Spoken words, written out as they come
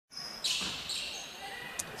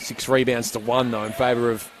6 rebounds to 1, though, in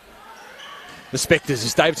favour of the Spectres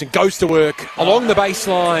as Davidson goes to work along the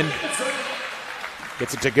baseline.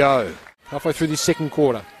 Gets it to go. Halfway through this second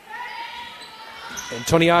quarter.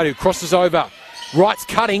 Antoniadou crosses over. Wright's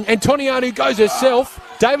cutting. Antoniadou goes herself.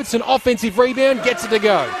 Davidson, offensive rebound, gets it to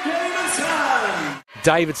go.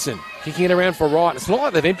 Davidson kicking it around for Wright. It's not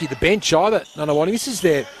like they've emptied the bench either. Nunawading. This is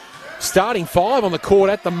their starting 5 on the court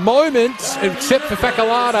at the moment, except for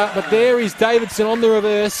Fakalata. But there is Davidson on the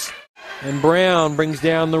reverse. And Brown brings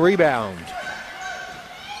down the rebound.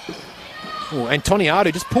 Oh,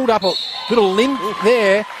 Antoniadou just pulled up a little limb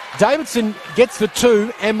there. Davidson gets the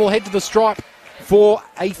 2 and will head to the stripe for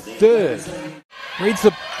a third. Reads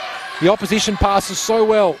the opposition passes so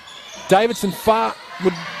well. Davidson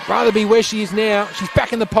would rather be where she is now. She's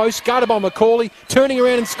back in the post, guarded by McCauley, turning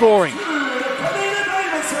around and scoring.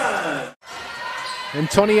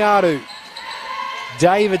 Antoniadou,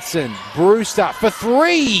 Davidson, Brewster for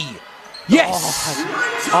 3. Yes!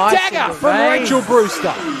 Dagger from Rachel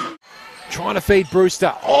Brewster. Trying to feed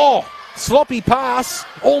Brewster. Oh! Sloppy pass,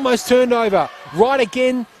 almost turned over. Right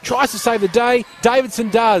again, tries to save the day. Davidson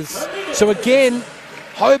does. So again,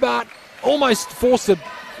 Hobart almost forced a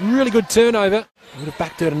really good turnover. Would have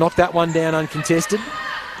backed her to knock that one down uncontested.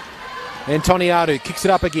 Antoniadou kicks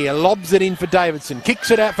it up again, lobs it in for Davidson,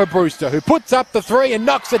 kicks it out for Brewster, who puts up the 3 and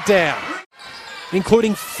knocks it down,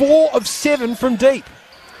 including 4 of 7 from deep.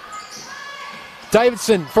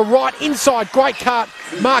 Davidson for Wright inside, great cut.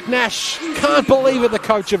 Mark Nash, can't believe it, the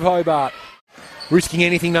coach of Hobart. Risking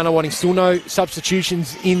anything, Nunawading, still no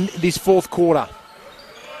substitutions in this fourth quarter.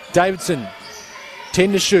 Davidson,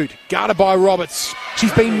 10 to shoot, guarded by Roberts.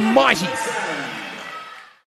 She's been mighty